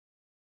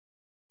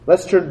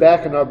Let's turn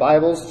back in our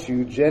Bibles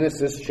to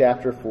Genesis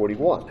chapter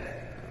 41.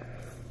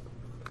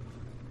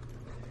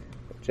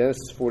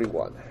 Genesis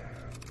 41.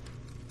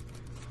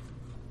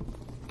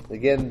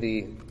 Again,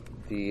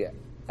 the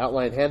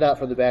outline handout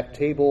from the back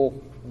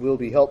table will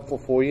be helpful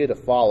for you to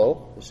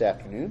follow this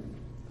afternoon.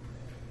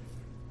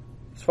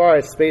 As far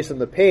as space on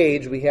the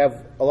page, we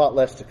have a lot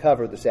less to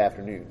cover this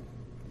afternoon.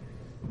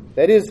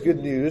 That is good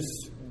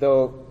news,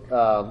 though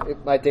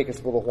it might take us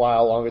a little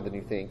while longer than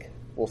you think.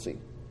 We'll see.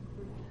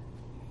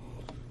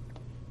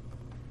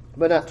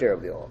 But not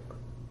terribly long.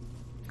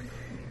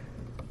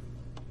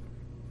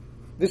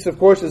 This, of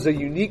course, is a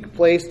unique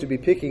place to be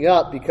picking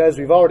up because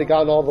we've already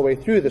gone all the way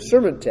through the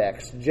sermon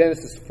text,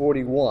 Genesis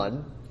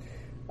 41,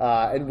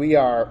 and we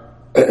are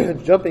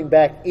jumping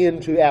back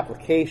into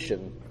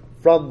application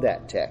from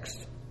that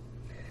text.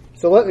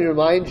 So let me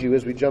remind you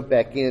as we jump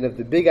back in of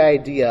the big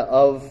idea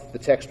of the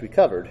text we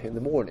covered in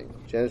the morning,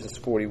 Genesis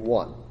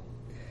 41.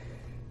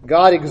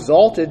 God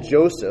exalted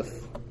Joseph.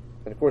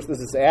 And of course, this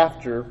is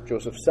after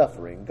Joseph's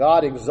suffering.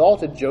 God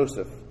exalted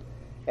Joseph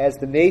as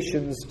the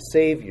nation's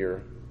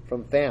savior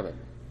from famine.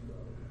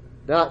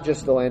 Not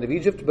just the land of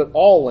Egypt, but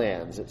all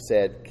lands, it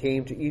said,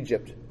 came to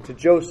Egypt, to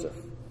Joseph,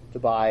 to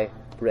buy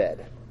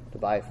bread, to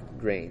buy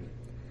grain.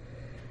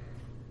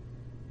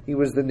 He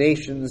was the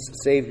nation's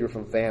savior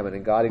from famine,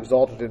 and God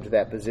exalted him to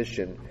that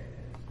position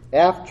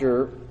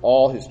after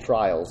all his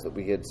trials that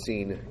we had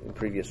seen in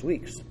previous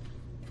weeks.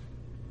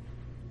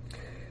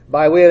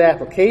 By way of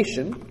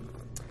application,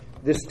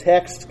 this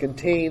text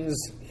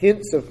contains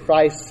hints of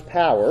Christ's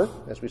power,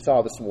 as we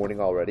saw this morning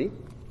already,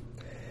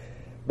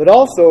 but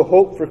also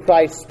hope for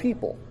Christ's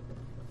people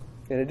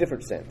in a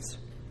different sense.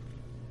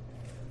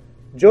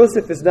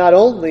 Joseph is not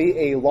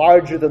only a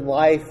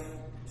larger-than-life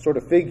sort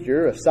of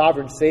figure, a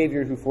sovereign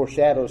Savior who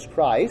foreshadows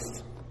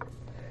Christ,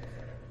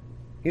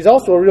 he's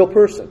also a real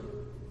person,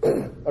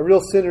 a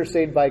real sinner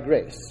saved by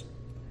grace,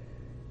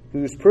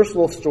 whose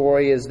personal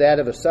story is that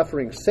of a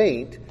suffering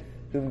saint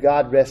whom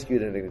God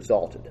rescued and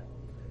exalted.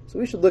 So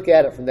we should look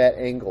at it from that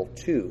angle,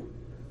 too,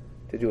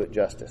 to do it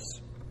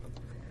justice.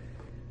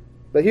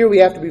 But here we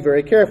have to be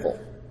very careful.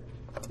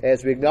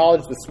 As we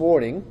acknowledged this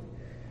morning,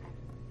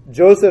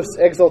 Joseph's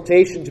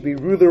exaltation to be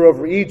ruler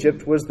over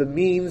Egypt was the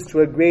means to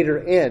a greater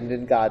end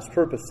in God's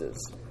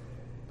purposes.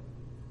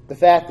 The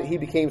fact that he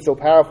became so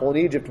powerful in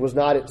Egypt was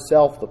not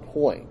itself the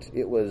point.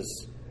 It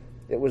was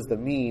the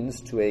means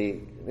to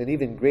an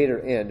even greater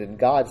end in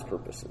God's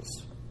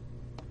purposes.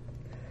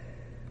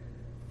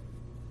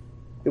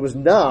 It was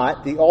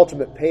not the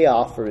ultimate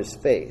payoff for his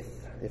faith.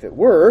 If it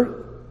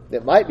were,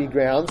 it might be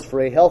grounds for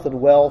a health and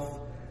wealth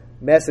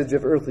message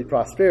of earthly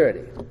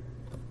prosperity.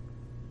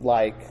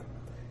 Like,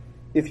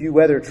 if you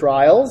weather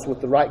trials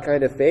with the right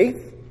kind of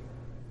faith,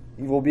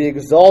 you will be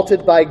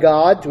exalted by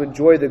God to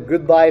enjoy the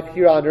good life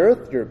here on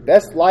earth, your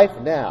best life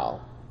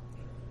now.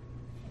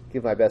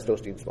 Give my best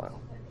Osteen smile.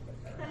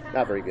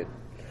 Not very good.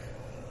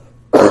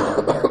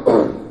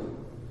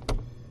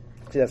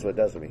 See, that's what it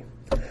does to me.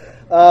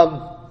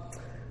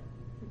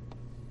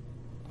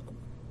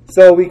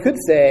 So we could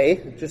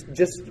say,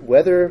 just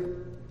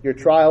weather your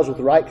trials with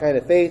the right kind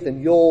of faith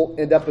and you'll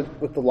end up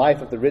with the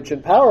life of the rich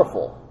and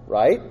powerful,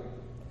 right?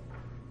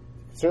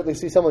 Certainly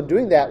see someone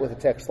doing that with a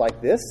text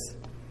like this.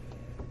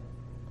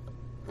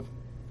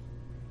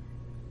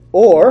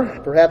 Or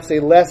perhaps a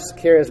less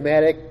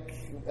charismatic,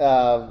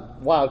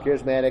 wild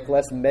charismatic,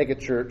 less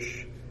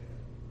megachurch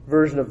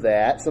version of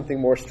that, something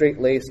more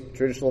straight-laced,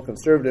 traditional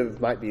conservative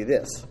might be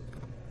this.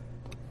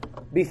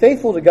 Be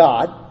faithful to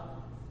God,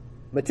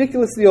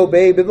 meticulously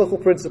obey biblical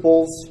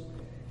principles,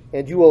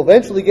 and you will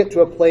eventually get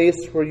to a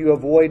place where you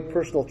avoid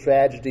personal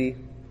tragedy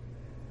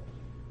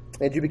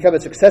and you become a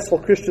successful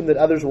Christian that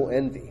others will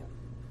envy.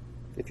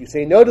 If you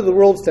say no to the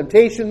world's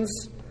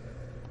temptations,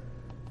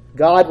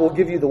 God will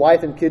give you the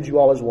wife and kids you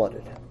always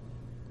wanted.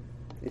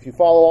 If you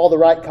follow all the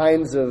right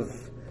kinds of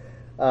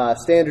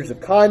standards of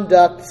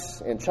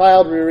conduct and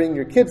child rearing,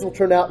 your kids will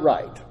turn out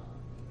right.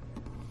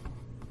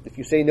 If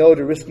you say no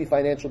to risky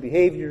financial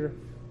behavior,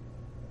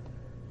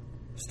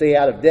 stay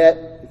out of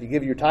debt. If you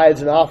give your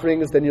tithes and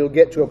offerings, then you'll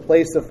get to a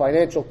place of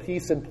financial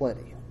peace and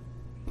plenty.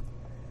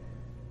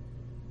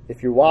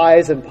 If you're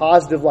wise and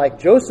positive like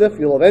Joseph,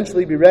 you'll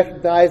eventually be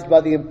recognized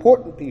by the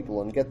important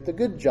people and get the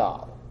good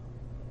job.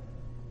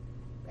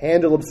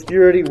 Handle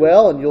obscurity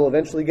well, and you'll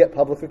eventually get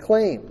public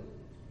acclaim.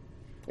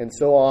 And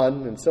so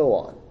on and so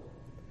on.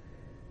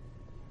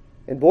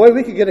 And boy,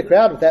 we could get a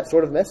crowd with that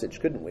sort of message,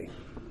 couldn't we?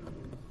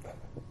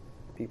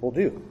 People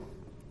do.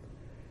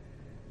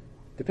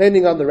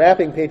 Depending on the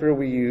wrapping paper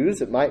we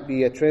use, it might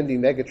be a trendy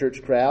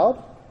megachurch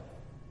crowd,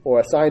 or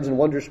a signs and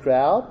wonders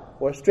crowd,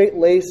 or a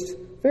straight-laced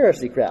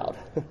Pharisee crowd.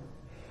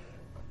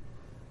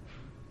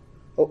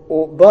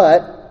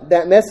 But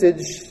that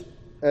message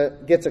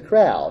gets a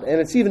crowd, and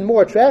it's even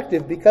more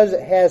attractive because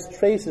it has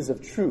traces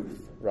of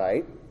truth,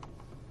 right?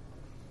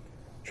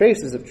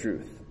 Traces of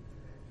truth.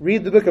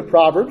 Read the book of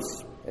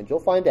Proverbs, and you'll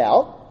find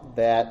out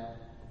that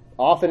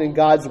often in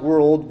God's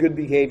world, good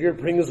behavior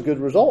brings good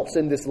results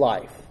in this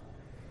life.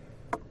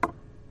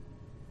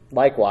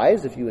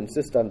 Likewise, if you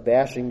insist on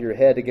bashing your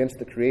head against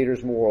the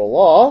Creator's moral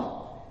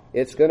law,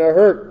 it's going to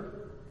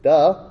hurt.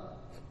 Duh.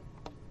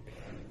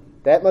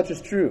 That much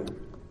is true.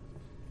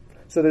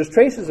 So there's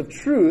traces of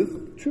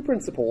truth, true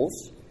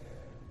principles,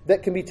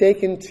 that can be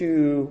taken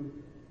to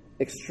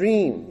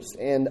extremes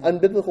and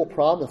unbiblical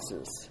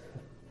promises,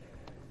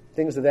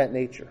 things of that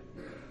nature.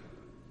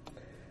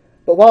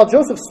 But while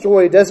Joseph's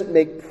story doesn't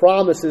make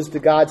promises to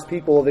God's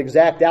people of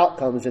exact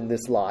outcomes in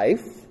this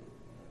life,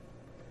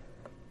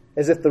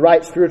 as if the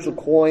right spiritual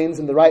coins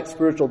and the right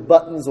spiritual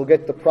buttons will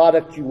get the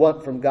product you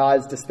want from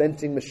God's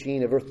dispensing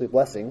machine of earthly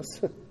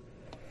blessings,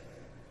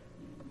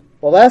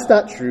 while that's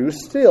not true,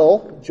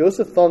 still,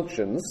 Joseph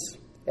functions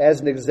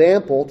as an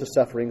example to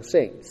suffering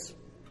saints.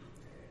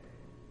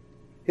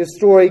 His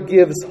story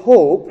gives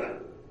hope.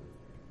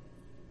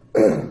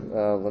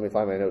 Let me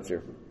find my notes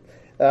here.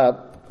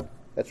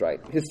 That's right.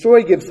 His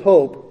story gives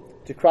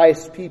hope to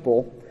Christ's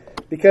people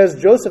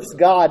because Joseph's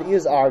God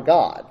is our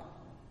God.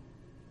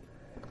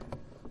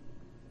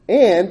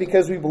 And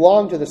because we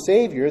belong to the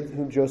Savior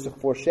whom Joseph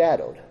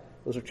foreshadowed.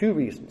 Those are two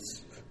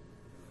reasons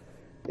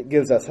it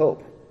gives us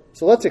hope.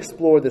 So let's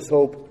explore this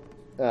hope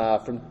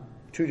from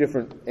two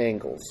different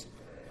angles.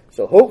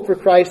 So hope for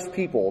Christ's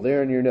people,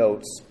 there in your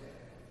notes.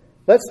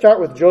 Let's start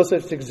with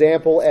Joseph's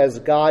example as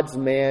God's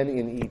man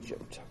in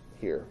Egypt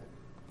here.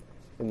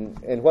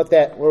 And what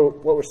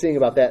we're seeing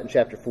about that in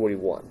chapter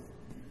 41.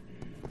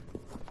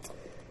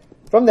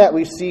 From that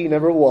we see,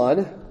 number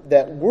one,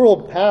 that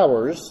world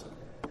powers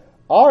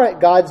are at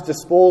God's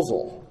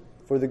disposal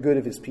for the good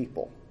of his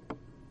people.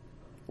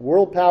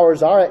 World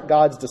powers are at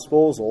God's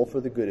disposal for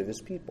the good of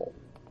his people.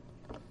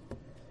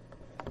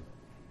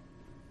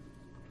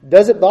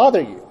 Does it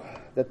bother you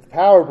that the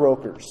power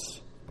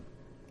brokers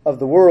of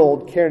the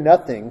world care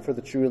nothing for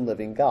the true and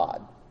living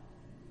God?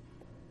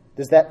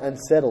 Does that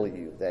unsettle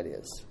you, that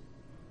is?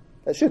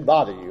 That should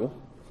bother you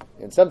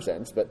in some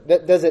sense, but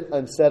does it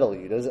unsettle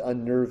you? Does it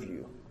unnerve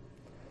you?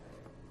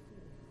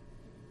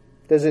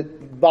 Does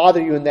it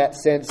bother you in that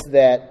sense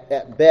that,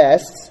 at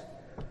best,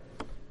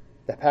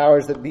 the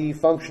powers that be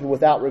function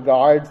without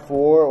regard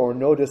for or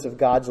notice of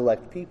God's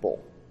elect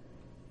people?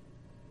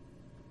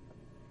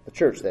 The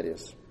church, that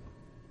is.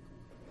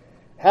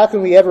 How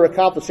can we ever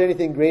accomplish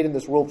anything great in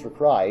this world for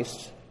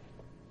Christ,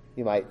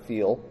 you might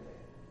feel,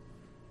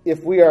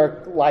 if we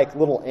are like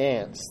little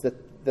ants that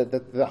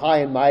the high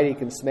and mighty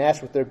can smash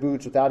with their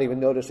boots without even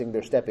noticing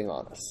they're stepping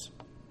on us?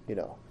 You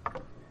know.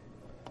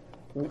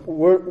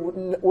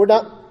 We're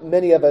not,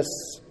 many of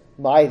us,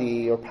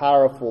 mighty or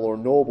powerful or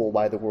noble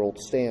by the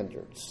world's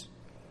standards.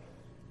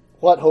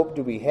 What hope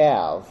do we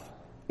have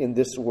in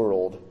this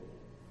world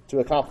to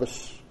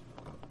accomplish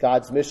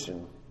God's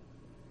mission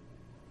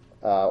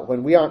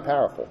when we aren't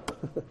powerful?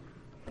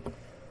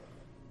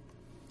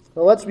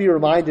 Well, let's be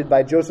reminded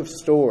by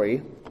Joseph's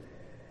story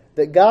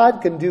that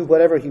God can do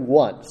whatever he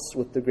wants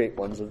with the great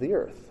ones of the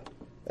earth.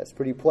 That's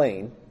pretty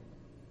plain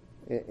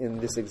in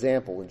this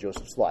example in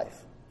Joseph's life.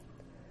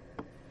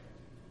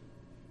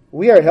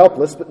 We are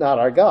helpless, but not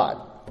our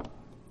God.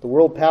 The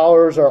world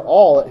powers are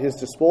all at his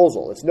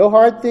disposal. It's no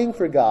hard thing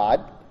for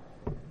God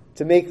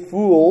to make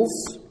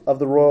fools of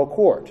the royal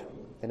court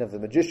and of the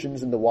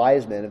magicians and the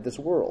wise men of this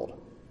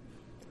world.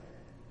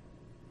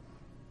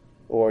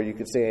 Or you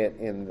could say it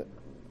in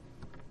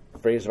the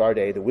phrase of our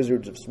day, the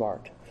wizards of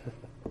smart.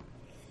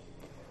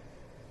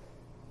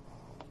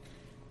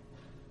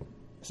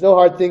 It's no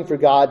hard thing for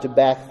God to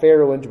back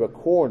Pharaoh into a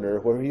corner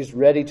where he's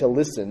ready to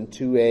listen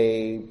to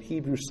a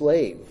Hebrew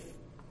slave,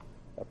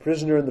 a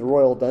prisoner in the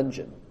royal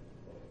dungeon.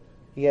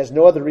 He has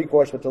no other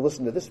recourse but to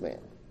listen to this man.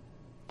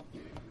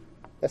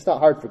 That's not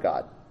hard for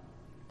God.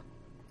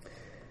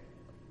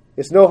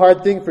 It's no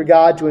hard thing for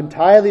God to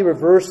entirely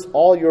reverse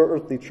all your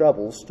earthly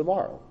troubles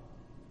tomorrow.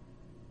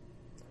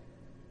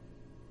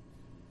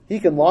 He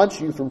can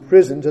launch you from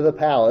prison to the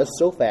palace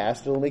so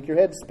fast it'll make your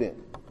head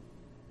spin.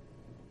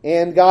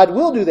 And God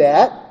will do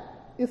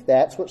that if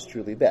that's what's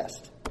truly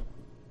best.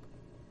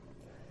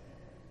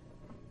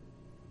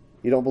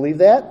 You don't believe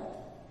that?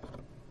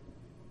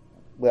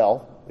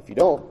 Well, if you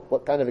don't,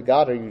 what kind of a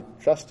God are you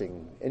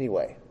trusting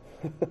anyway?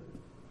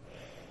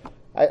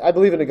 I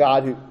believe in a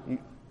God who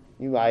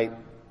you might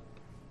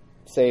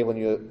say when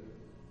you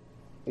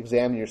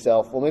examine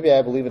yourself, well, maybe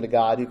I believe in a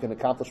God who can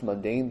accomplish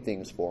mundane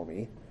things for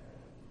me,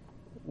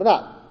 but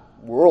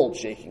not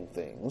world-shaking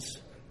things.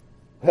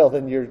 Well,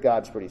 then your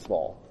God's pretty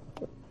small.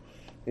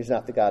 He's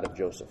not the God of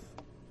Joseph.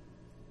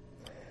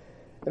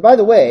 And by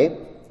the way,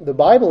 the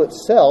Bible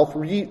itself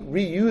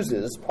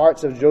reuses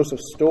parts of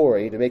Joseph's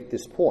story to make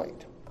this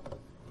point.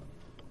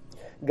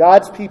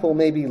 God's people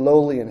may be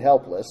lowly and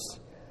helpless,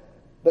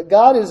 but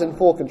God is in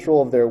full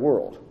control of their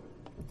world.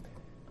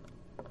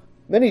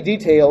 Many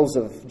details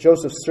of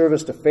Joseph's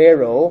service to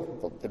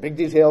Pharaoh, the big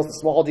details, the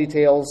small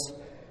details,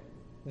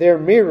 they're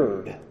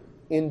mirrored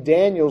in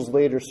Daniel's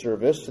later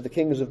service to the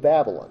kings of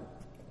Babylon.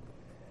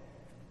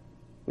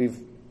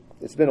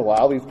 It's been a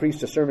while. We've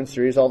preached a sermon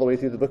series all the way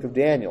through the book of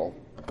Daniel.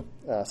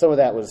 Some of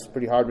that was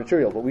pretty hard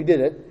material, but we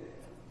did it.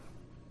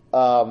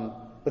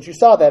 But you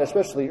saw that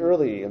especially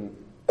early in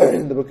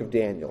the book of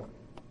Daniel.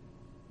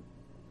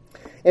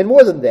 And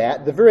more than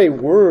that, the very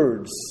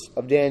words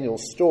of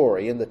Daniel's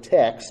story in the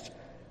text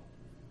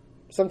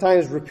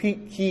sometimes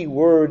repeat key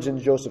words in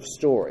Joseph's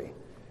story.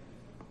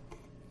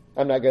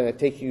 I'm not going to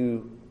take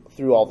you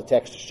through all the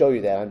text to show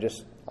you that.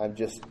 I'm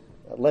just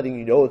letting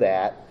you know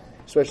that,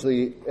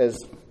 especially as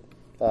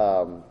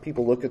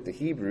people look at the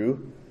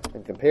Hebrew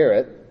and compare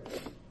it.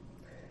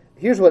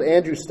 Here's what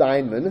Andrew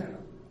Steinman,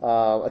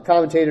 a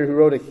commentator who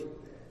wrote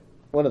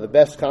one of the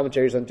best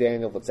commentaries on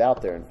Daniel that's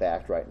out there, in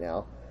fact, right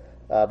now,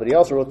 but he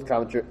also wrote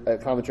the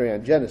commentary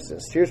on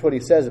Genesis. Here's what he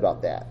says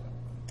about that.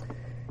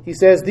 He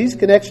says, "These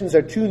connections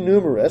are too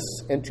numerous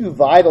and too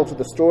vital to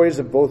the stories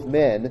of both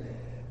men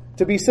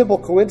to be simple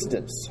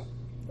coincidence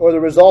or the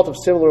result of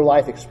similar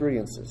life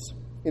experiences.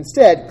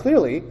 Instead,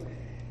 clearly,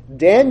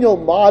 Daniel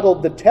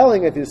modeled the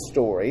telling of his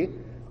story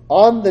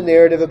on the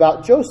narrative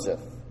about Joseph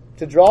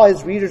to draw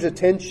his readers'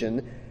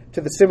 attention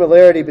to the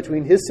similarity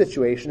between his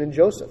situation and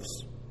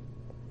Joseph's.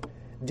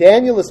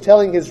 Daniel is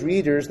telling his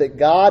readers that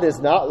God has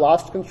not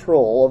lost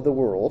control of the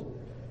world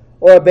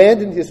or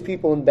abandoned his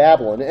people in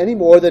Babylon any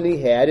more than he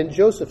had in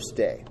Joseph's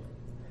day.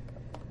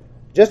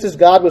 Just as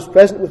God was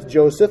present with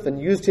Joseph and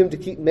used him to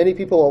keep many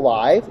people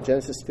alive,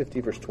 Genesis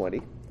 50, verse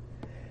 20,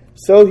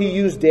 so he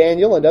used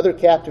Daniel and other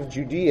captive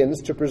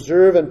Judeans to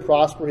preserve and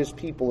prosper his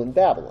people in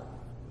Babylon."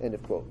 End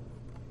of quote.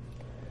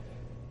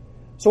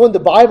 So when the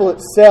Bible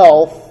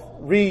itself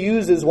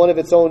reuses one of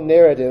its own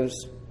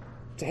narratives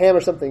to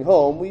hammer something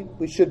home,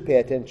 we should pay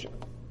attention.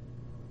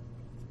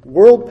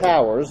 World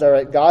powers are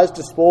at God's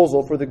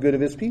disposal for the good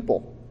of his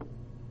people.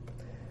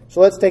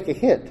 So let's take a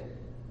hint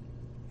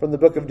from the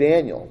book of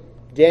Daniel.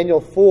 Daniel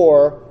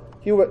 4,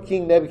 hear what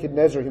King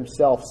Nebuchadnezzar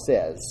himself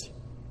says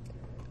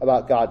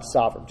about God's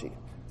sovereignty.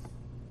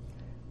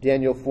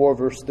 Daniel 4,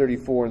 verse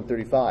 34 and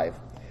 35.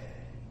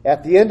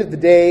 "At the end of the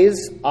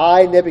days,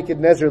 I,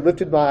 Nebuchadnezzar,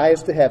 lifted my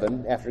eyes to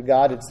heaven, after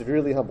God had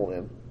severely humbled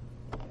him.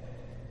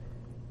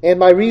 And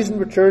my reason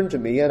returned to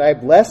me, and I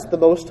blessed the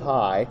Most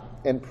High,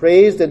 and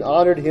praised and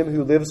honored him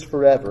who lives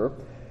forever.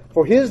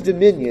 For his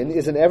dominion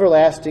is an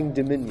everlasting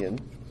dominion,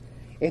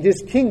 and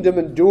his kingdom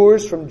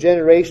endures from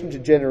generation to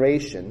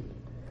generation.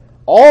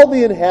 All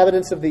the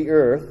inhabitants of the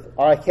earth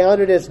are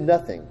accounted as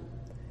nothing,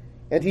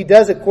 and he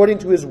does according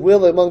to his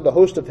will among the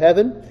host of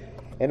heaven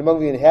and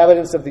among the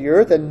inhabitants of the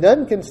earth, and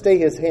none can stay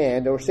his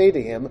hand or say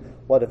to him,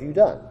 'What have you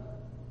done?'"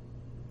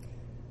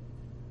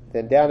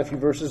 Then down a few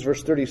verses,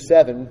 verse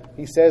 37,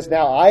 he says,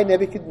 "Now I,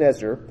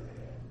 Nebuchadnezzar,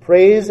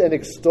 praise and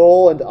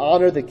extol and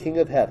honor the King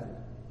of heaven.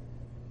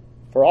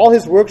 For all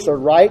his works are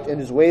right and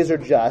his ways are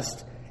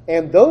just,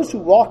 and those who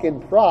walk in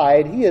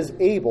pride he is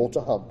able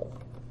to humble."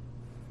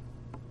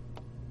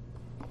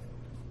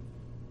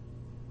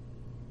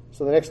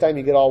 So the next time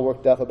you get all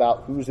worked up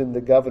about who's in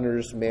the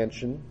governor's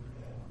mansion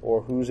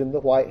or who's in the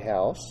White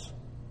House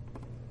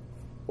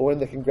or in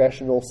the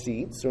congressional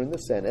seats or in the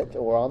Senate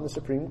or on the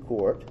Supreme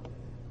Court,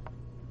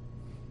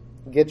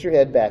 get your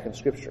head back in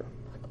Scripture.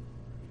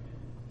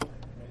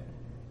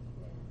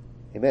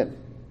 Amen.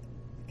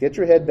 Get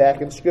your head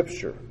back in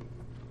Scripture.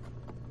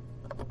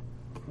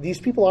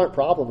 These people aren't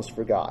problems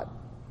for God.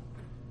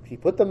 He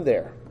put them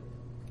there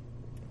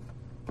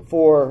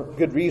for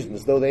good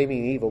reasons, though they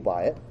mean evil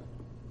by it.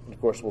 And of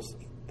course,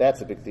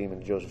 that's a big theme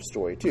in Joseph's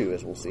story too,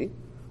 as we'll see.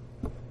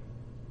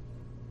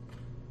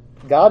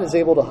 God is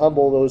able to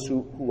humble those who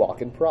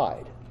walk in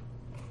pride.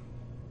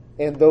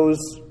 And those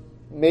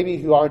maybe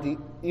who aren't,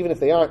 even if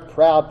they aren't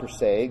proud per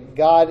se,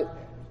 God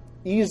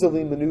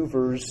easily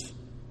maneuvers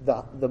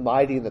the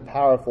mighty and the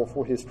powerful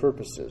for his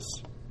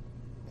purposes,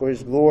 for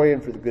his glory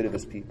and for the good of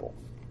his people.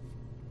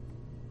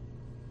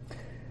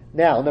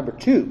 Now, number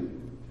 2,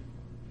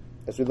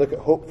 as we look at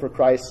hope for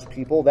Christ's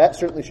people, that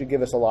certainly should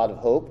give us a lot of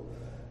hope,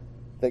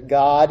 that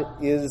God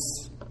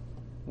is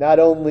not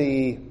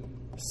only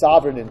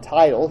sovereign in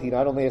title, he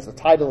not only has the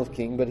title of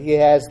king, but he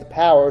has the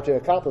power to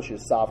accomplish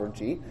his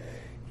sovereignty.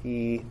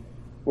 He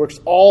works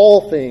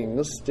all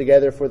things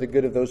together for the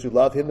good of those who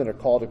love him and are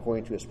called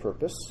according to his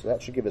purpose. So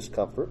that should give us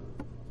comfort.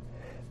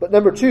 But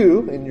number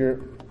 2, in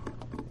your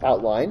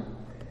outline,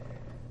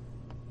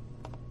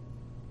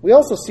 we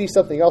also see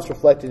something else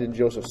reflected in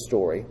Joseph's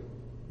story,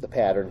 the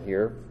pattern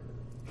here,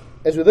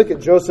 as we look at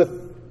Joseph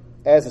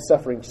as a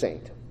suffering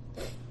saint.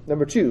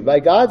 Number 2, by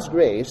God's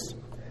grace,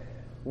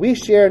 we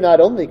share not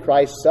only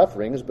Christ's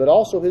sufferings, but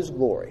also his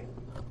glory.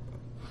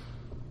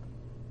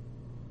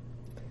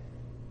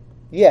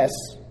 Yes,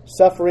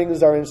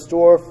 sufferings are in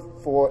store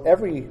for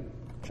every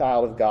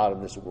child of God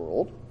in this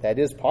world. That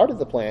is part of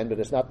the plan, but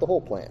it's not the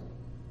whole plan.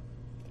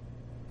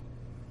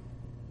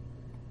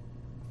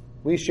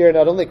 We share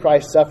not only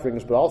Christ's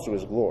sufferings, but also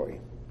his glory.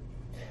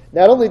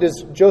 Not only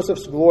does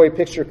Joseph's glory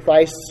picture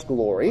Christ's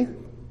glory,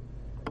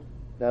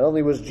 not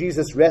only was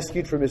Jesus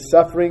rescued from his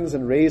sufferings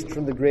and raised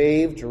from the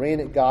grave to reign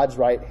at God's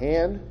right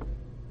hand,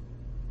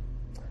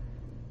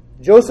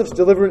 Joseph's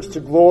deliverance to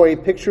glory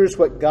pictures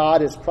what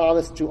God has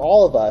promised to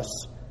all of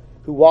us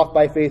who walk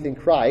by faith in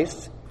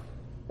Christ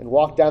and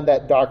walk down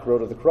that dark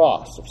road of the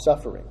cross of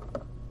suffering.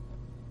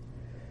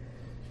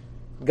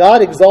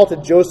 God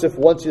exalted Joseph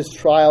once his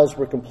trials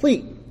were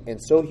complete, and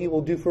so he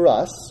will do for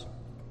us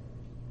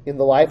in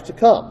the life to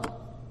come,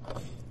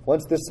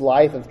 once this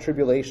life of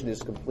tribulation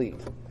is complete.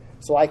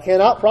 So I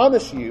cannot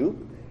promise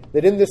you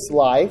that in this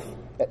life,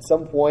 at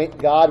some point,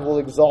 God will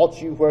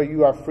exalt you where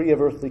you are free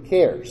of earthly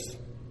cares,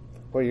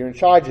 where you're in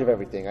charge of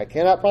everything. I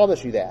cannot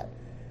promise you that.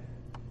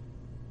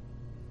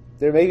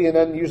 There may be an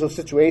unusual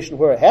situation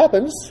where it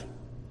happens,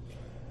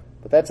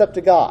 but that's up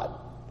to God.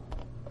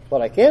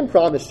 What I can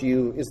promise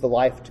you is the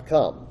life to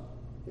come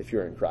if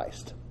you're in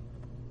Christ.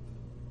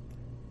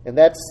 And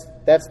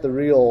that's the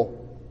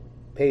real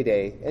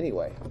payday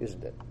anyway,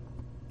 isn't it?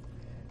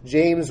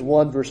 James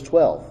 1 verse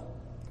 12.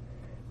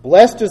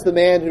 Blessed is the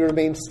man who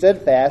remains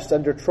steadfast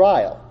under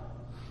trial,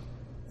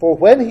 for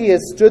when he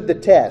has stood the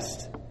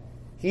test,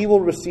 he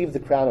will receive the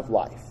crown of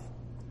life,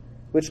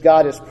 which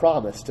God has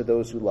promised to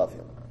those who love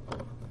him.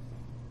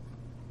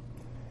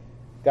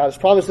 God has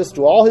promised this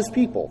to all his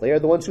people. They are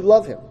the ones who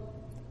love him.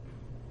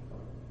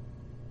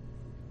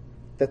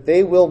 That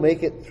they will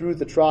make it through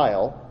the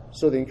trial.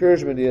 So the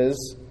encouragement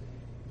is,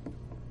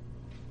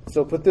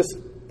 so put this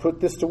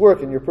to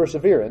work in your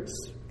perseverance,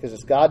 because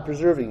it's God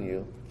preserving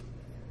you.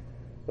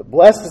 But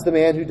blessed is the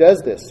man who does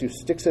this, who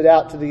sticks it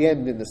out to the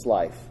end in this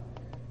life,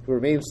 who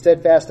remains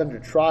steadfast under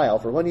trial.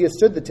 For when he has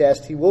stood the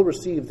test, he will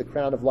receive the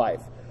crown of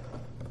life.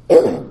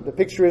 The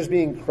picture is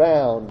being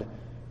crowned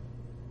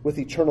with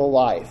eternal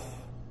life.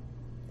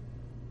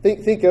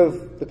 Think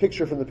of the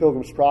picture from the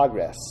Pilgrim's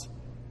Progress.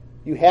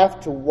 You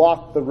have to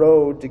walk the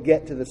road to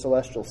get to the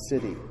celestial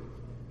city.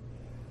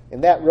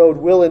 And that road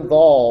will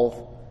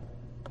involve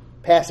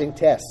passing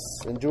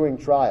tests, enduring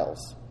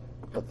trials.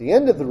 But the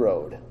end of the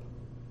road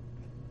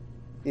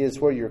is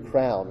where you're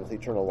crowned with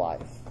eternal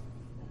life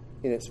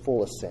in its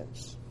fullest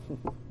sense.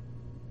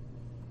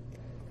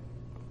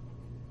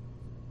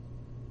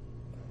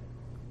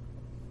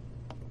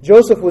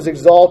 Joseph was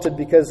exalted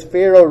because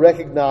Pharaoh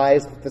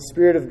recognized that the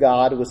Spirit of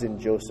God was in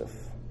Joseph.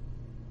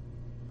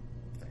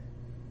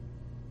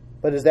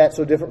 But is that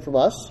so different from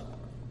us?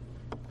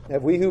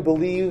 Have we who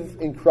believe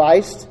in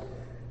Christ,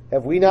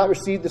 have we not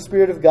received the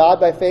Spirit of God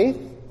by faith?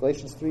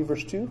 Galatians 3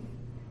 verse 2.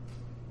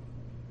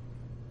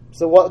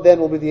 So what then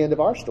will be the end of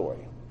our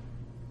story?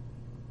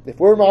 If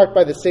we're marked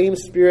by the same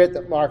Spirit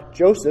that marked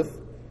Joseph,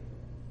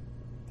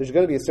 there's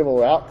going to be a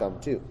similar outcome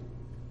too.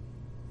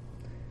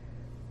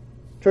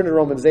 Turn to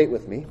Romans 8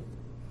 with me.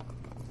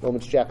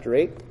 Romans chapter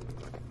 8.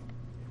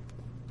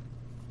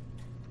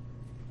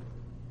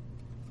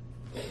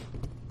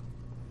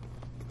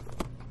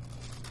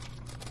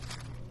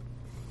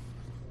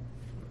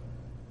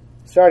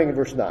 Starting in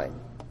verse 9.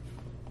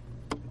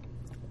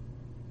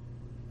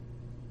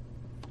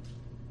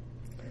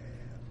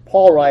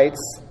 Paul writes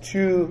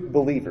to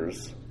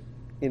believers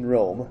in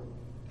Rome.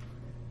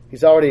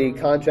 He's already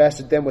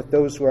contrasted them with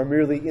those who are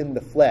merely in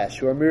the flesh,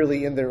 who are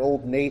merely in their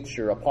old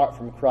nature apart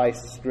from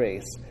Christ's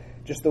grace,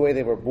 just the way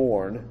they were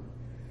born.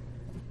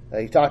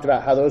 He talked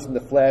about how those in the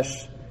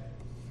flesh,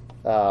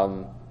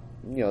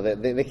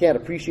 they can't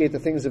appreciate the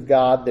things of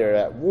God. They're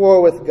at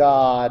war with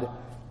God,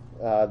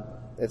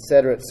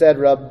 etc.,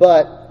 etc.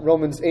 But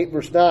Romans 8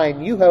 verse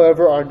 9, you,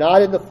 however, are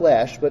not in the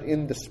flesh, but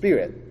in the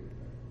Spirit,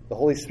 the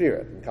Holy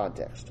Spirit in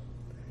context.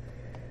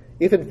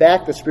 If in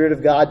fact the Spirit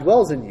of God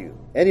dwells in you,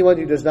 anyone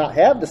who does not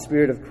have the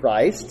Spirit of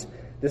Christ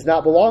does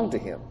not belong to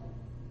him.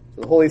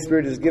 So the Holy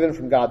Spirit is given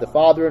from God the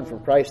Father and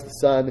from Christ the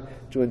Son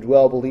to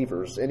indwell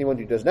believers. Anyone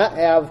who does not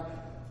have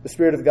the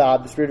Spirit of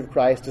God, the Spirit of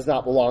Christ, does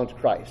not belong to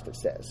Christ, it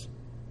says.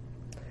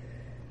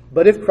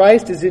 But if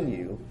Christ is in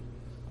you,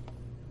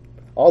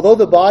 although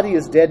the body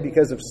is dead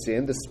because of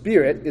sin, the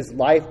Spirit is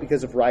life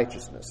because of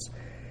righteousness.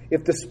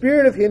 If the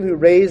Spirit of him who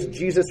raised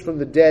Jesus from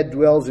the dead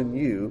dwells in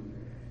you,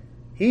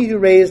 he who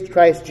raised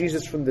Christ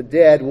Jesus from the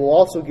dead will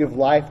also give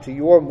life to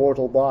your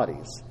mortal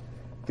bodies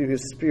through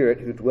his Spirit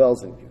who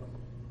dwells in you.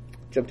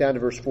 Jump down to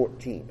verse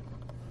 14.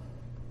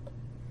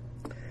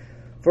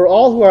 For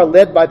all who are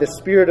led by the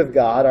Spirit of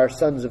God are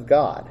sons of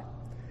God.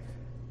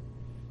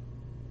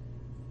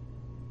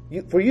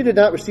 For you did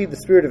not receive the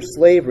spirit of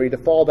slavery to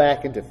fall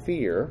back into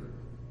fear,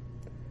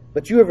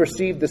 but you have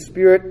received the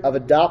Spirit of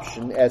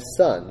adoption as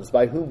sons,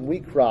 by whom we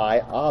cry,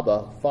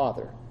 Abba,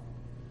 Father.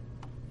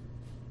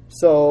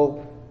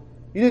 So,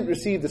 you didn't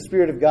receive the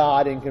Spirit of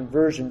God in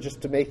conversion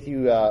just to make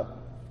you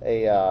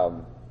a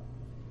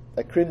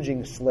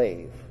cringing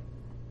slave.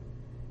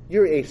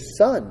 You're a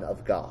son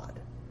of God.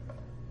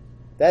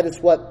 That is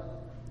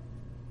what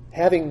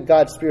having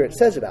God's Spirit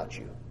says about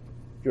you.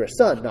 You're a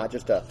son, not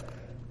just a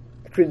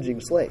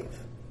cringing slave.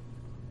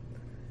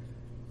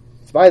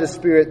 It's by the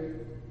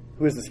Spirit,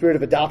 who is the Spirit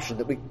of adoption,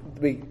 that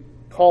we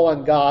call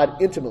on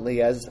God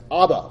intimately as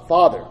Abba,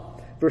 Father.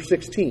 Verse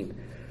 16.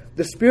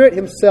 The Spirit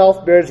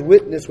himself bears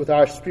witness with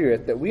our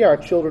spirit that we are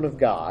children of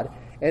God,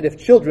 and if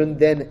children,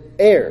 then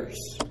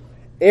heirs,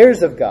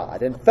 heirs of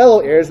God, and fellow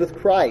heirs with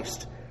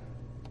Christ,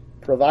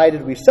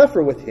 provided we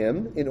suffer with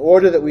him, in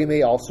order that we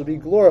may also be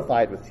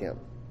glorified with him.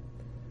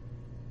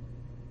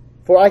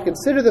 For I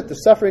consider that the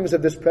sufferings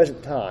of this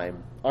present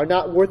time are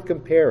not worth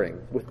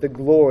comparing with the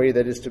glory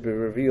that is to be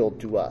revealed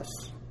to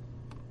us.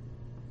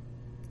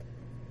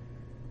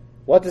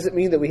 What does it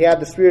mean that we have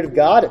the Spirit of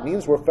God? It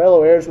means we're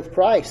fellow heirs with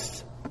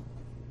Christ.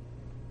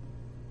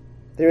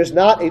 There is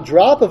not a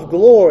drop of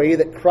glory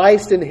that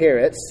Christ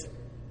inherits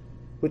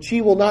which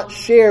he will not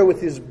share with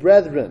his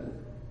brethren,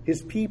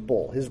 his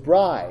people, his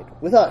bride,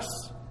 with us.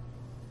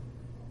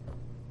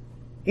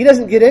 He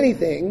doesn't get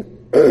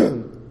anything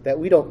that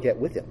we don't get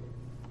with him.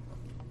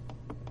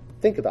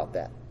 Think about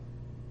that.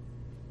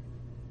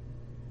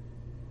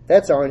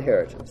 That's our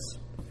inheritance.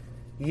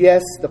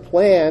 Yes, the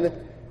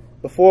plan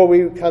before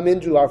we come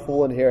into our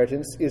full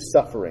inheritance is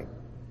suffering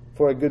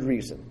for a good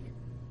reason.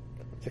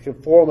 To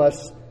conform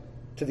us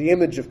to the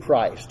image of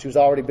Christ, who's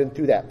already been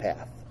through that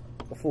path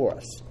before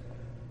us,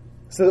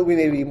 so that we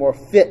may be more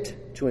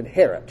fit to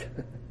inherit.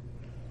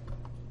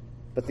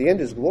 But the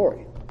end is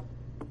glory,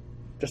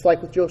 just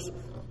like with Joseph.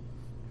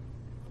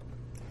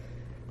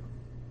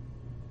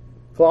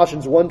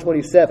 Colossians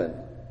 1:27,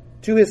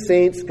 to his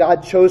saints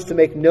God chose to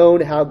make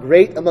known how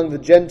great among the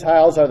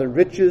Gentiles are the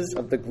riches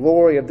of the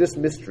glory of this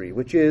mystery,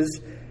 which is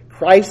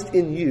Christ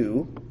in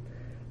you,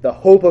 the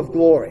hope of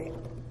glory.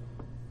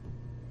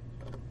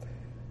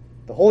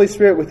 The Holy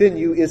Spirit within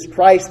you is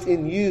Christ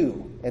in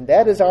you, and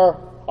that is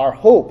our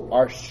hope,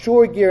 our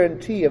sure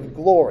guarantee of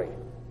glory,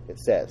 it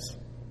says.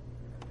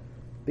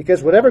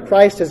 Because whatever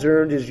Christ has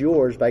earned is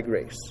yours by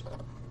grace.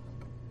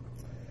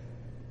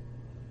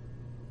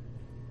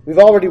 We've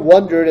already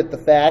wondered at the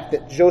fact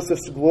that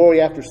Joseph's glory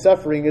after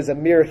suffering is a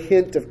mere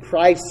hint of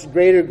Christ's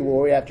greater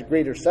glory after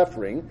greater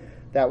suffering.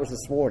 That was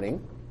this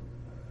morning.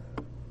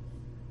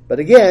 But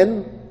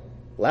again,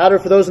 louder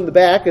for those in the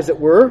back, as it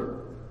were,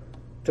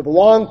 to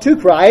belong to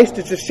Christ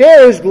is to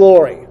share his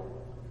glory,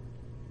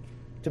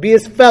 to be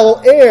his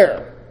fellow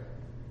heir.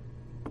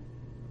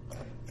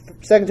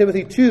 2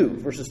 Timothy 2,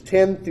 verses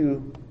 10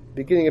 through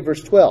beginning of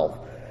verse 12.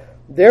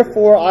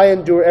 Therefore I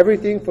endure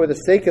everything for the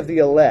sake of the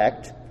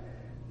elect,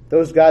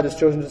 those God has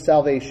chosen to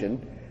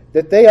salvation,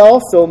 that they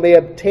also may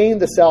obtain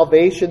the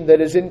salvation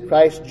that is in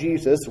Christ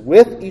Jesus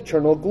with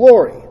eternal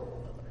glory.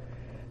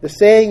 The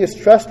saying is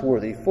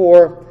trustworthy,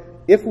 for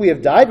if we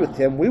have died with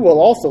him, we will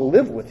also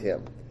live with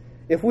him.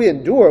 If we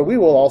endure, we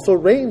will also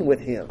reign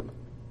with him.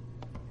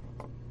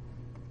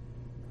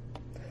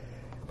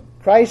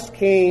 Christ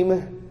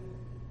came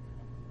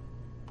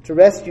to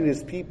rescue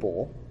his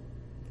people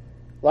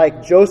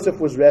like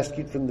Joseph was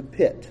rescued from the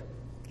pit,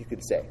 you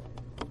could say.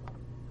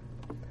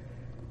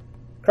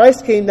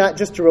 Christ came not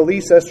just to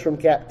release us from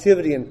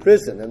captivity and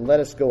prison and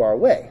let us go our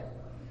way.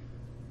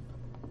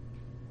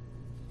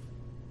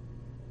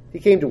 He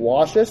came to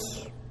wash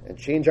us and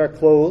change our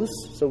clothes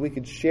so we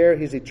could share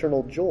his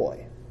eternal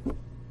joy.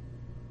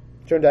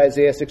 Turn to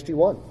Isaiah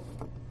 61.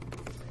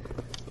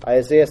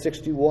 Isaiah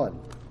 61.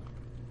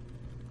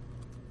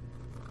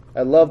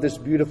 I love this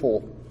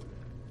beautiful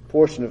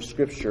portion of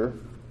Scripture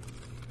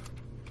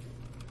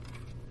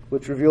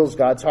which reveals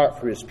God's heart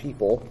for his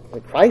people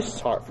and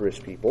Christ's heart for his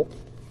people.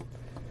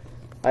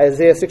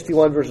 Isaiah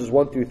 61, verses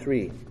 1 through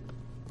 3.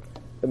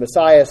 The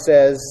Messiah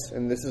says,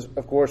 and this is,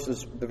 of course,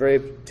 is the very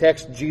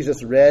text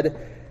Jesus read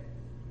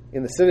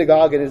in the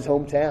synagogue in his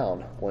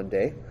hometown one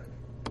day.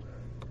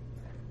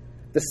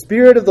 The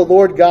Spirit of the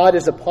Lord God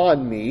is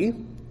upon me,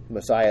 the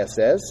Messiah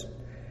says,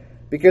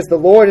 because the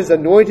Lord has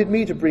anointed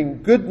me to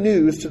bring good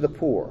news to the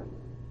poor.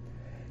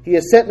 He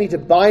has sent me to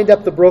bind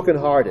up the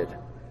brokenhearted,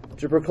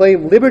 to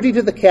proclaim liberty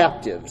to the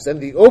captives, and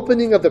the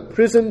opening of the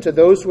prison to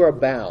those who are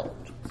bound,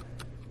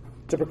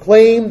 to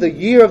proclaim the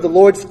year of the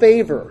Lord's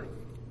favor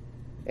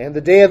and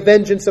the day of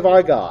vengeance of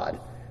our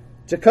God,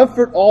 to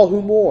comfort all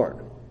who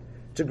mourn,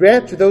 to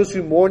grant to those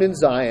who mourn in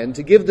Zion,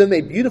 to give them a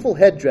beautiful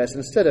headdress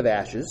instead of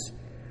ashes,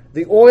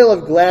 the oil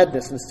of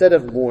gladness instead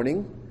of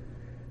mourning,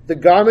 the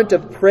garment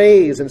of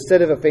praise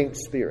instead of a faint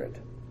spirit,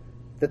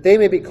 that they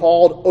may be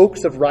called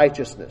oaks of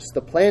righteousness,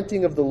 the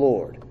planting of the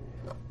Lord,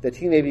 that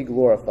he may be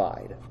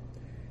glorified.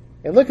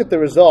 And look at the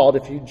result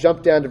if you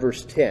jump down to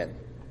verse 10,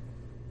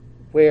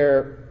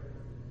 where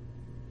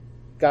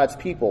God's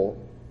people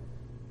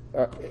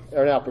are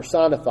now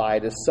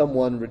personified as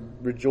someone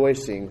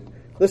rejoicing.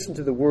 Listen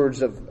to the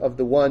words of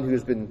the one who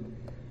has been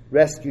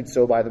rescued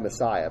so by the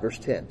Messiah. Verse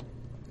 10.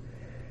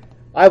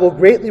 I will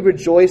greatly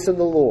rejoice in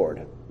the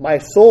Lord. My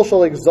soul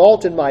shall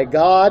exult in my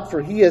God,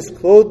 for he has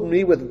clothed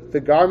me with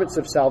the garments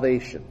of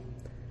salvation.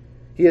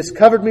 He has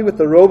covered me with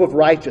the robe of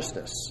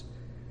righteousness.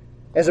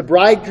 As a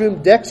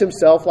bridegroom decks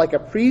himself like a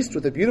priest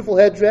with a beautiful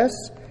headdress,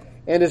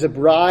 and as a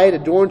bride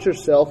adorns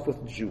herself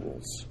with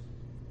jewels.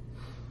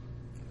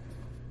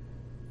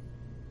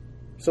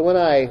 So when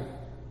I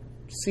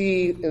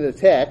see in the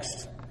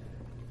text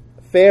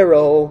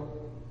Pharaoh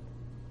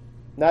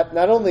not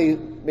only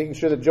making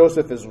sure that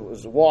Joseph is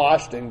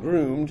washed and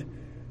groomed,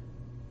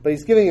 but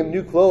he's giving him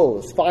new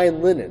clothes,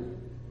 fine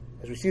linen,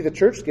 as we see the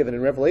church given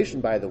in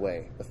Revelation, by the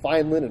way, the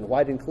fine linen,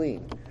 white and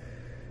clean.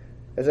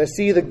 As I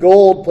see the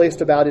gold placed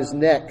about his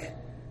neck,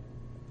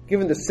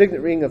 given the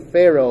signet ring of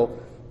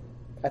Pharaoh,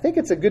 I think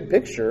it's a good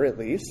picture, at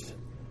least,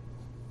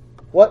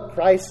 what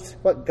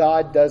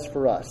God does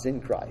for us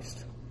in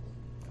Christ.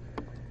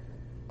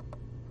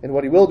 And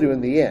what he will do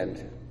in the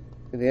end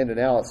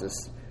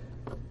analysis.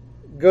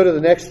 Go to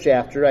the next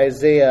chapter,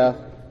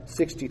 Isaiah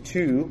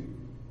 62,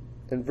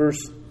 and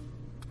verses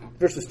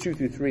 2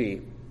 through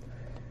 3.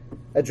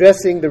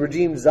 addressing the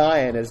redeemed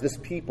Zion as this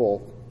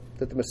people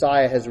that the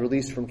Messiah has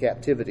released from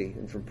captivity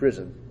and from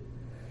prison.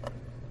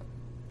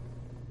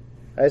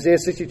 Isaiah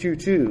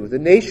 62:2, the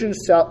nations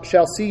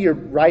shall see your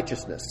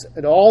righteousness,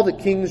 and all the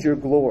kings your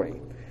glory.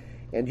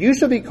 And you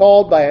shall be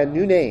called by a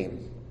new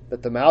name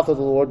that the mouth of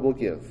the Lord will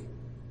give.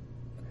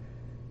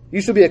 You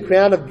shall be a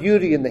crown of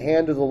beauty in the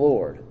hand of the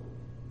Lord,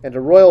 and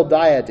a royal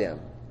diadem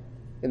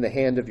in the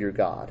hand of your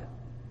God.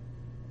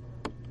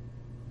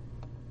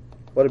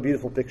 What a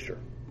beautiful picture.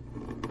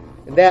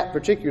 And that,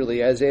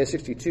 particularly, Isaiah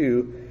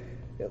 62,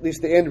 at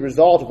least the end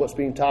result of what's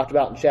being talked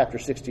about in chapter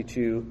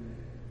 62,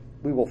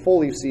 we will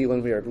fully see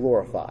when we are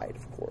glorified,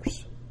 of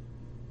course.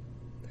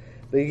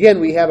 But again,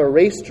 we have a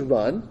race to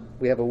run.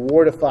 We have a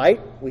war to fight.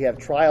 We have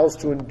trials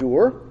to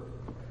endure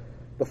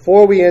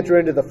before we enter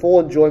into the full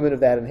enjoyment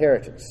of that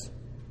inheritance.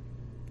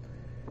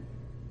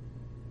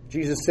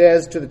 Jesus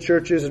says to the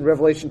churches in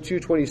Revelation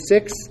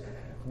 2:26,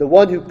 the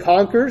one who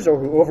conquers or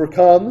who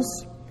overcomes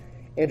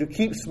and who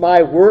keeps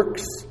my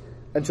works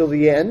until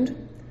the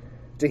end,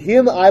 to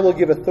him I will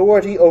give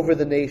authority over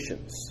the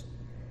nations,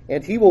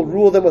 and he will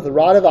rule them with a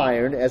rod of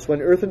iron, as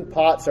when earthen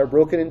pots are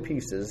broken in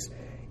pieces,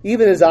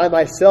 even as I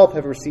myself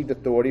have received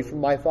authority from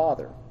my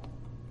Father.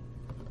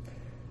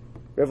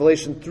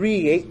 Revelation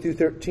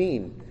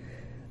 3:8-13,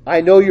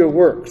 I know your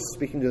works,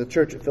 speaking to the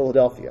church at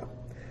Philadelphia.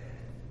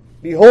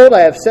 Behold,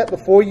 I have set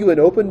before you an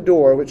open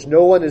door which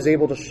no one is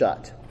able to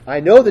shut. I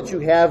know that you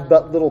have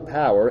but little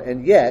power,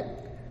 and yet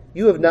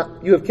you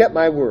have kept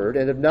my word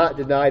and have not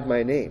denied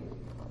my name.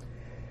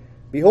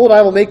 Behold,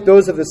 I will make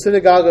those of the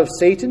synagogue of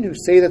Satan who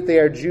say that they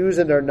are Jews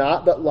and are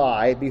not, but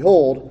lie.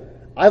 Behold,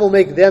 I will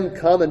make them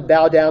come and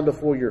bow down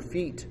before your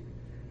feet,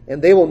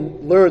 and they will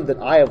learn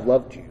that I have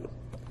loved you.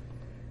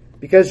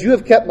 Because you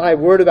have kept my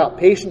word about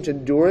patient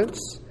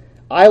endurance,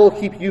 I will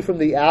keep you from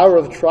the hour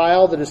of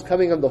trial that is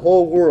coming on the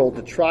whole world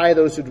to try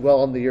those who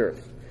dwell on the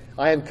earth.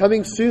 I am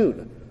coming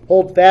soon.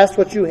 Hold fast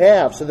what you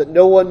have, so that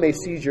no one may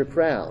seize your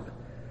crown.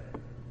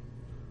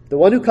 The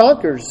one who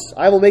conquers,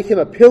 I will make him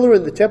a pillar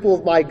in the temple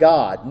of my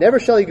God. Never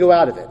shall he go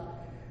out of it.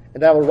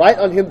 And I will write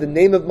on him the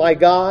name of my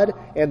God,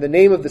 and the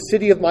name of the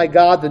city of my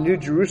God, the new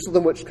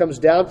Jerusalem, which comes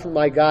down from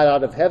my God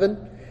out of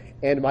heaven,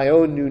 and my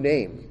own new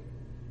name.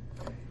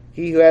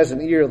 He who has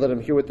an ear, let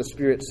him hear what the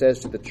Spirit says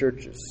to the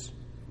churches.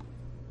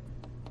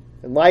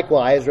 And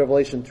likewise,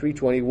 Revelation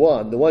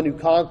 3:21, the one who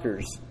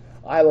conquers,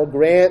 I will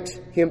grant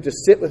him to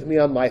sit with me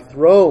on my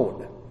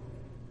throne,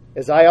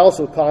 as I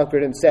also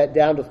conquered and sat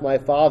down with my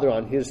Father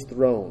on his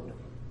throne.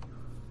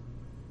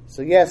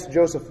 So yes,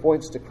 Joseph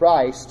points to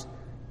Christ,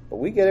 but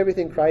we get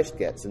everything Christ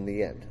gets in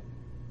the end.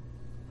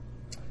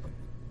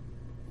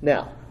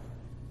 Now,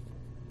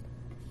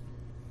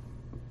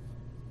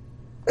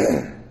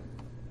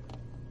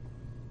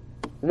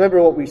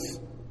 remember what we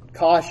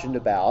cautioned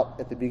about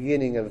at the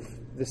beginning of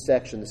this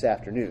section this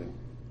afternoon.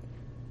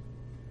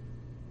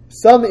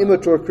 Some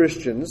immature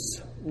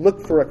Christians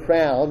look for a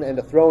crown and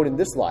a throne in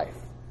this life,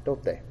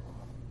 don't they?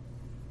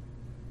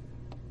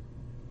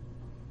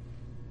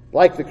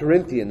 Like the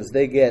Corinthians,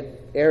 they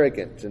get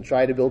arrogant and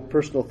try to build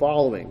personal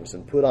followings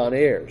and put on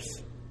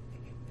airs.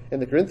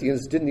 And the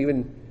Corinthians did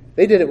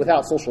it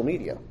without social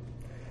media.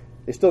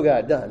 They still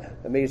got it done,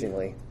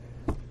 amazingly.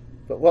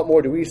 But what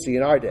more do we see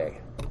in our day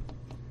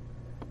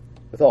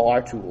with all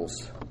our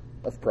tools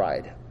of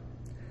pride?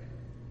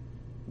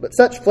 But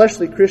such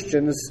fleshly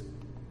Christians,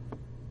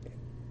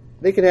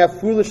 they can have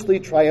foolishly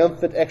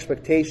triumphant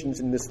expectations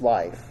in this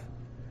life.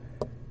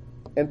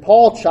 And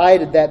Paul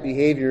chided that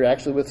behavior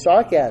actually with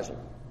sarcasm.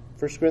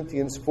 1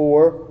 Corinthians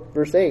 4,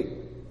 verse 8.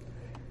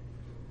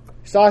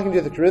 He's talking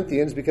to the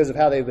Corinthians because of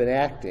how they've been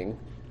acting.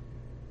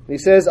 He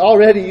says,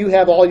 already you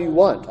have all you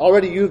want.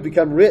 Already you've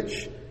become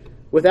rich.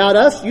 Without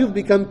us, you've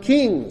become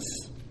kings.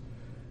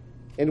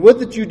 And would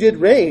that you did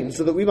reign,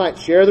 so that we might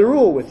share the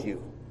rule with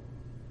you.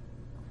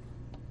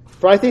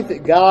 For I think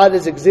that God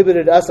has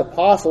exhibited us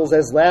apostles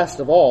as last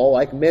of all,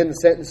 like men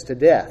sentenced to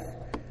death,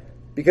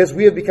 because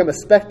we have become a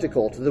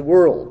spectacle to the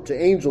world,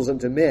 to angels and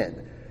to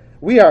men.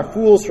 We are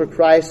fools for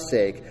Christ's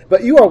sake,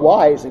 but you are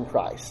wise in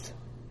Christ.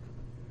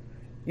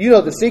 You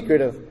know the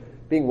secret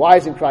of being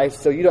wise in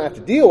Christ, so you don't have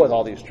to deal with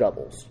all these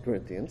troubles,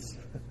 Corinthians.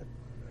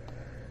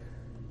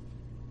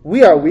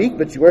 We are weak,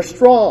 but you are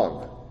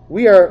strong.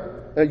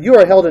 You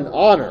are held in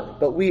honor,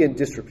 but we in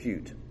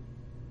disrepute.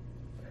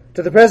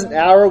 To the present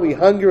hour we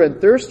hunger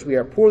and thirst, we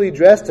are poorly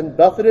dressed and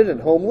buffeted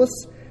and homeless,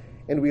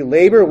 and we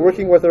labor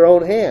working with our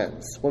own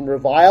hands. When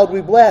reviled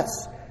we bless,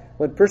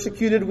 when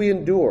persecuted we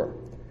endure,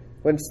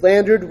 when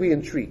slandered we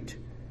entreat.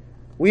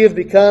 We have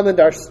become and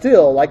are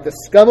still like the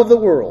scum of the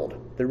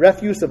world, the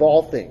refuse of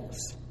all things.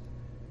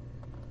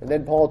 And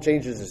then Paul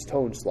changes his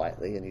tone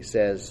slightly, and he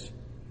says,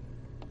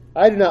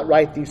 I do not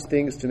write these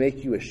things to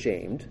make you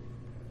ashamed,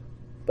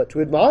 but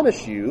to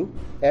admonish you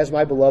as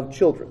my beloved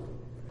children.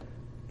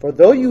 For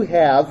though you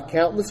have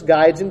countless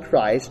guides in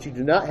Christ, you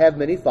do not have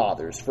many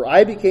fathers. For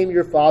I became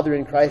your father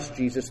in Christ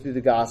Jesus through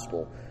the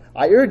gospel.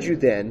 I urge you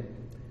then,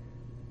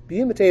 be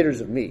imitators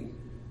of me.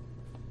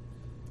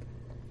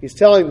 He's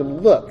telling them,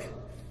 look,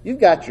 you've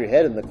got your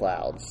head in the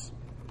clouds.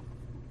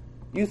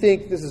 You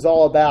think this is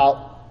all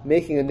about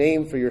making a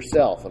name for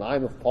yourself, and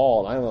I'm of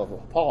Paul, and I'm of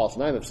Apollos,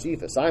 and I'm of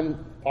Cephas.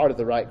 I'm part of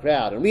the right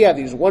crowd, and we have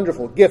these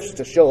wonderful gifts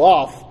to show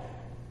off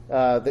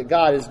that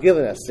God has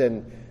given us,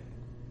 and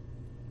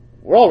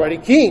we're already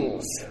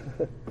kings.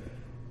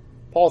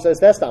 Paul says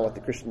that's not what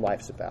the Christian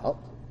life's about.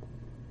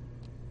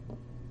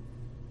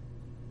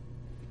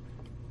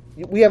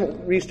 We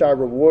haven't reached our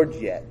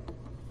rewards yet.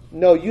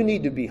 No, you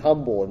need to be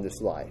humble in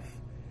this life.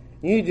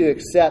 You need to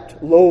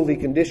accept lowly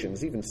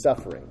conditions, even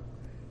suffering,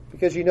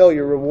 because you know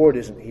your reward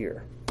isn't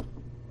here.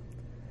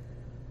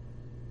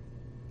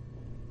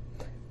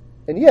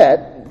 And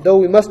yet, though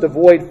we must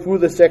avoid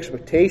foolish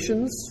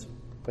expectations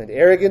and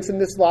arrogance in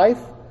this life,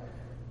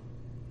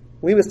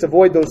 we must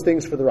avoid those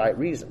things for the right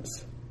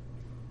reasons.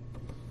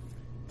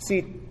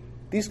 See,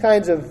 these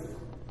kinds of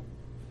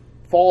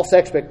false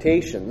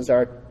expectations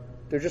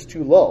they're just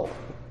too low.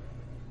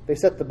 They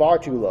set the bar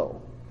too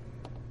low.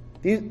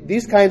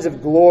 These kinds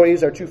of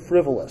glories are too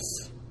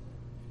frivolous.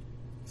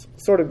 It's the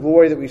sort of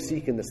glory that we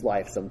seek in this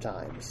life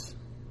sometimes.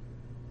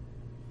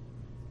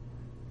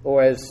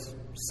 Or as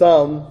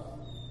some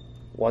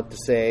want to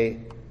say,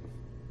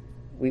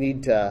 we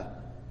need to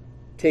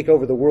take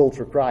over the world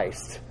for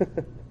Christ,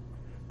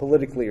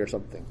 politically or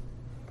something.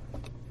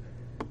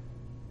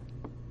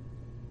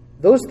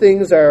 Those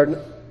things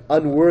are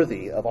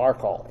unworthy of our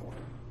calling.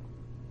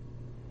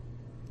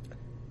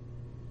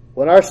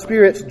 When our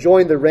spirits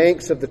join the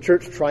ranks of the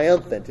church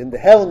triumphant in the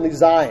heavenly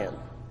Zion,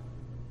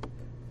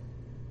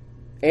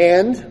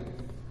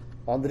 and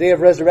on the day of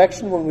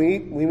resurrection when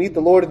we meet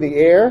the Lord in the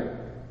air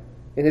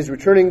in His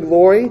returning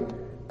glory,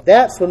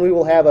 that's when we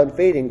will have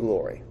unfading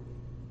glory.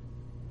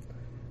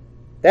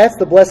 That's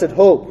the blessed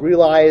hope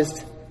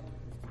realized,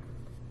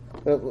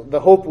 the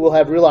hope we'll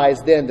have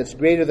realized then that's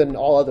greater than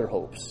all other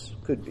hopes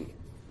could be.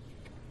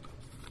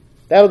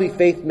 That'll be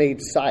faith made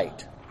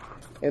sight.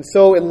 And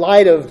so in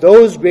light of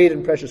those great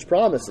and precious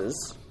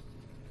promises,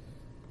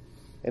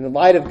 and in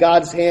light of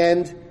God's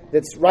hand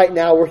that's right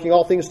now working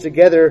all things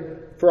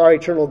together for our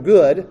eternal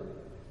good,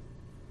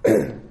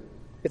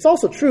 it's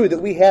also true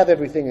that we have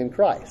everything in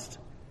Christ,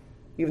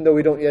 even though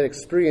we don't yet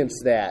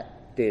experience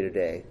that day to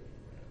day.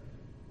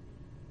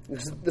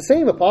 The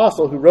same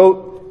apostle who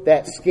wrote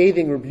that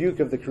scathing rebuke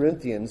of the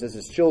Corinthians as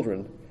his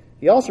children,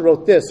 he also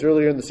wrote this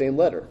earlier in the same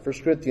letter,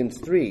 1 Corinthians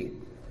 3,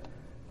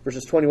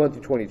 verses 21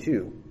 through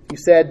 22. He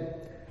said,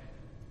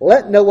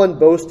 "Let no one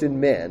boast in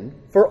men,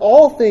 for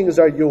all things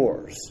are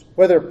yours,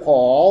 whether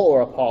Paul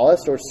or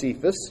Apollos or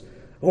Cephas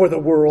or the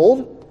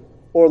world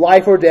or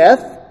life or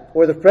death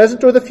or the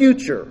present or the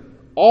future.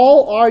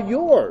 All are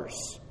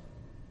yours,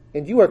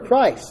 and you are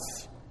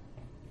Christ's,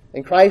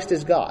 and Christ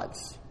is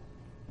God's."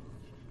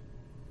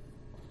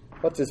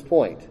 What's his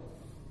point?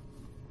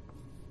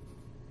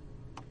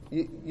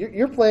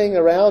 You're playing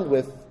around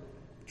with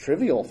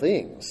trivial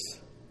things,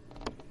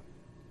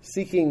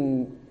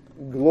 seeking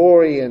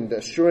glory and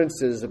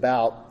assurances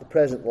about the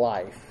present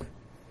life,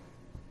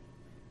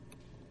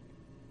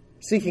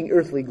 seeking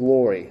earthly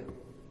glory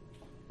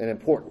and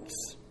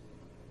importance.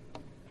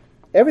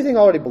 Everything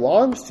already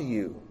belongs to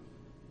you.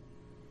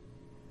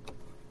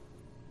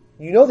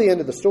 You know the end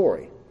of the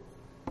story.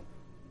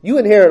 You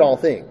inherit all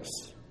things.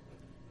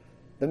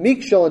 The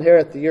meek shall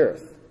inherit the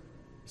earth.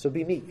 So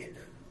be meek.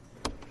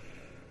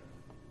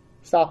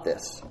 Stop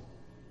this.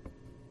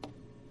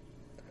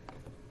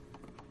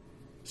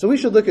 So we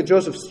should look at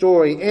Joseph's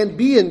story and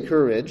be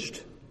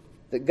encouraged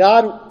that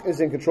God is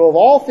in control of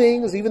all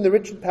things, even the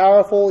rich and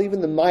powerful,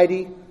 even the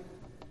mighty,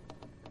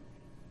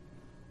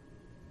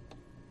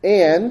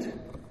 and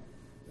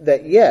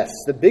that, yes,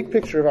 the big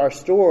picture of our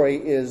story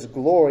is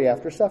glory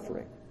after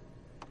suffering.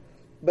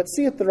 But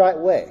see it the right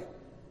way.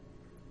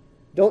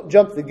 Don't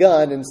jump the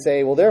gun and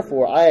say, well,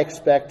 therefore, I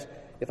expect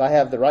if I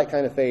have the right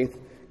kind of faith,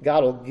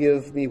 God will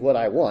give me what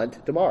I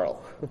want tomorrow.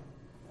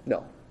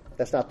 No,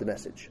 that's not the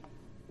message.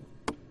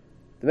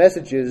 The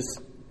message is,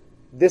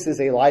 this is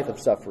a life of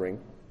suffering.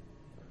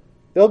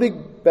 There'll be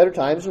better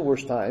times and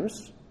worse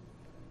times.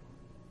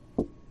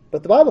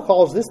 But the Bible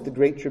calls this the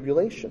Great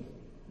Tribulation,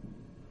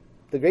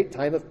 the great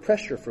time of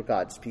pressure for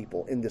God's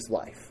people in this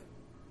life.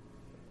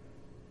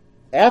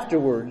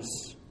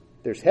 Afterwards,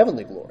 there's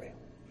heavenly glory.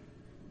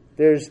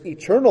 There's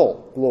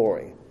eternal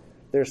glory.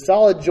 There's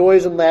solid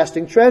joys and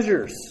lasting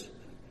treasures.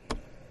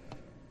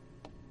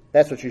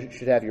 That's what you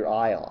should have your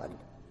eye on.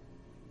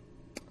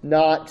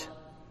 Not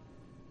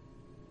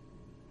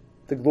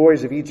the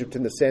glories of Egypt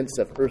in the sense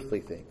of earthly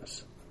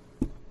things.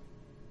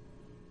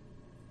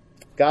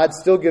 God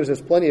still gives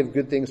us plenty of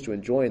good things to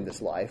enjoy in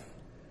this life.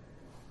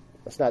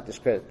 Let's not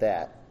discredit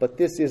that. But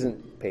this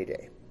isn't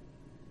payday.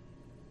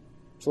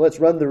 So let's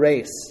run the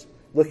race,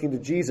 looking to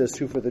Jesus,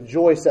 who for the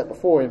joy set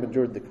before him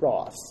endured the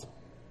cross,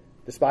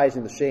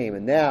 despising the shame,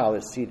 and now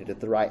is seated at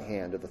the right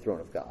hand of the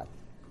throne of God.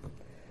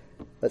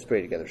 Let's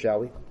pray together, shall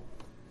we?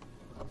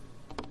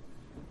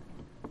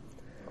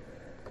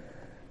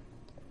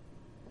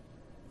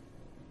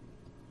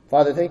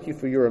 Father, thank you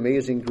for your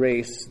amazing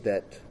grace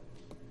that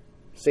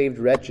saved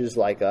wretches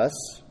like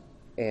us,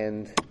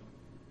 and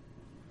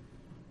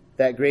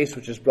that grace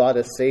which has brought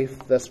us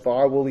safe thus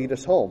far will lead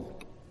us home.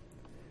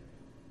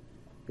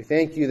 We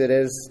thank you that,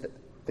 as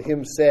the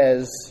hymn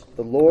says,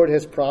 the Lord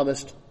has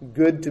promised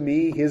good to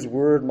me, his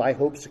word my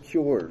hope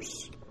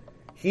secures.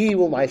 He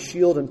will my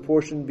shield and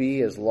portion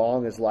be as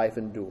long as life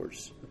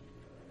endures.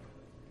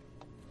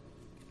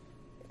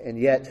 And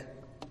yet,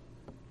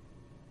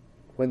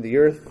 when the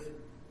earth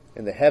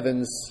and the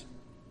heavens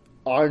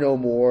are no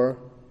more,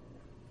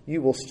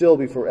 you will still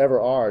be forever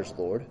ours,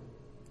 Lord.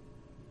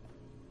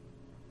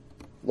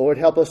 Lord,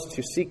 help us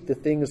to seek the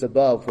things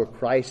above where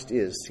Christ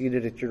is,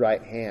 seated at your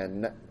right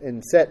hand,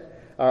 and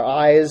set our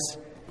eyes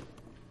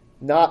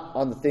not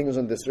on the things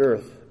on this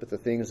earth, but the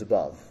things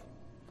above.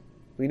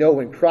 We know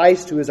when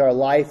Christ, who is our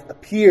life,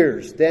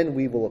 appears, then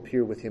we will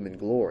appear with him in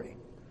glory.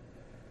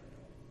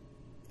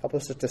 Help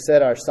us to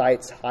set our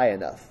sights high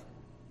enough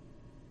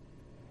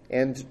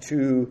and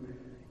to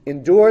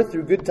endure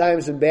through good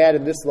times and bad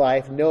in this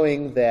life,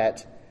 knowing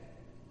that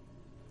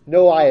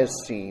no eye has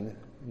seen,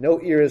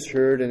 no ear has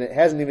heard, and it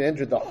hasn't even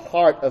entered the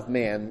heart of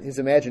man, his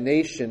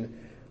imagination,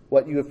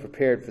 what you have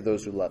prepared for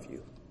those who love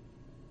you.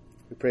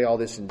 We pray all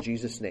this in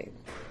Jesus' name.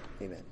 Amen.